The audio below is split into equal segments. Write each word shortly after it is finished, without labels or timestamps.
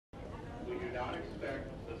not expect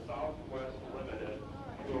the Southwest Limited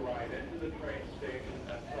to arrive into the train station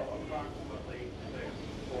until approximately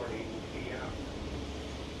 6:40 p.m.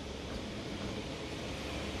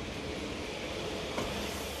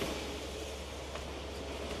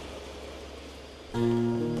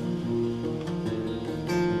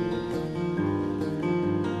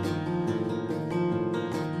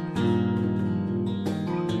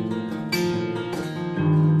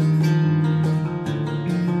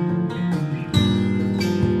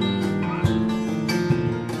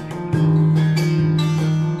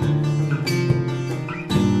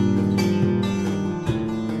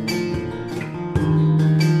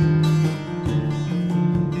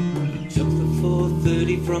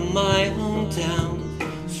 From my hometown,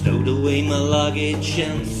 stowed away my luggage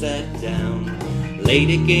and sat down. Late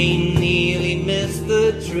again, nearly missed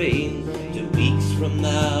the train. 2 weeks from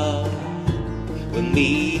now, we'll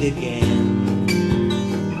meet again.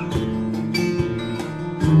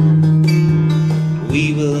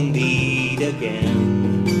 We will meet again.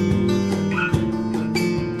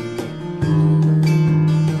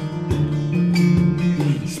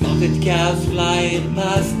 Spotted cows flying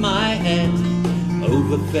past my head,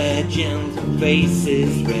 overfed gentle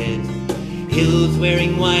faces red, hills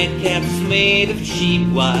wearing white caps made of sheep,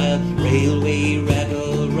 while railway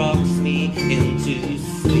rattle rocks me into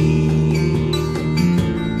sleep,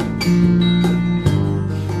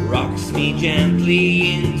 rocks me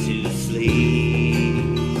gently into sleep.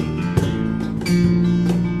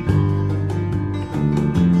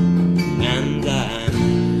 And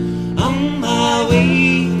I'm on my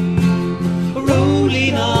way,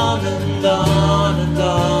 rolling on and on and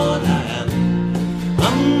on. I am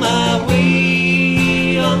on my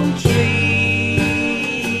way on train.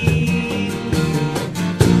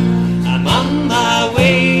 I'm on my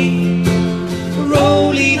way,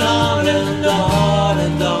 rolling on and on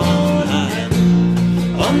and on. I am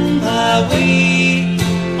on my way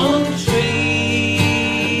on train.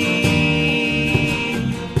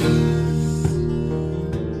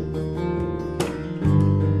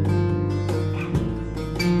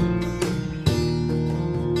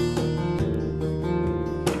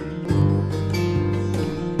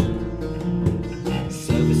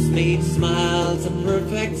 Made smiles, a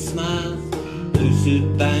perfect smile. Blue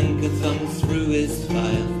suit banker thumbs through his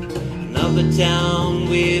file. Another town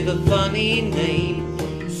with a funny name.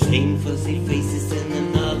 Same fuzzy faces in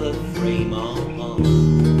another frame.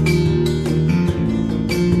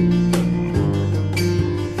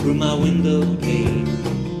 Through my window pane,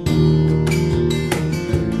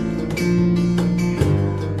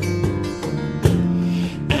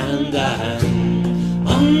 and I'm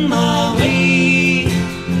on my way,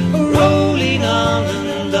 rolling on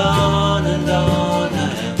and on and on.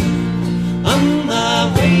 I'm on my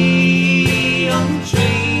way on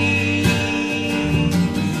train.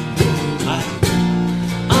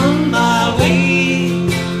 I'm on my way,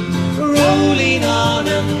 rolling on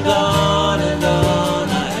and on and on.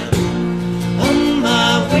 I'm on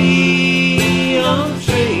my way on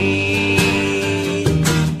train.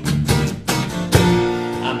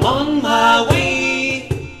 I'm on my way,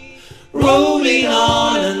 rolling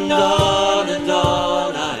on and on and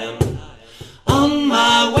on. I am on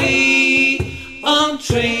my way on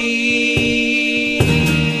train.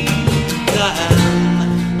 I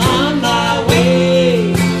am on my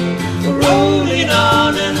way, rolling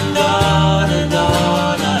on and on and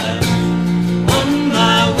on. I am on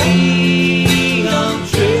my way on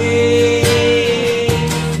train.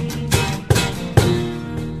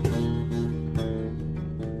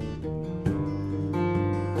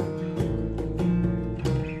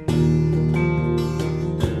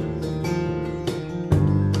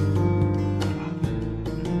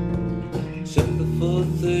 Took the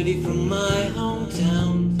 4:30 from my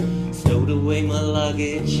hometown, stowed away my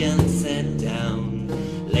luggage and sat down.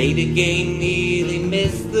 Late again, nearly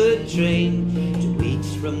missed the train. 2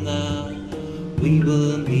 weeks from now, we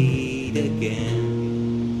will meet again.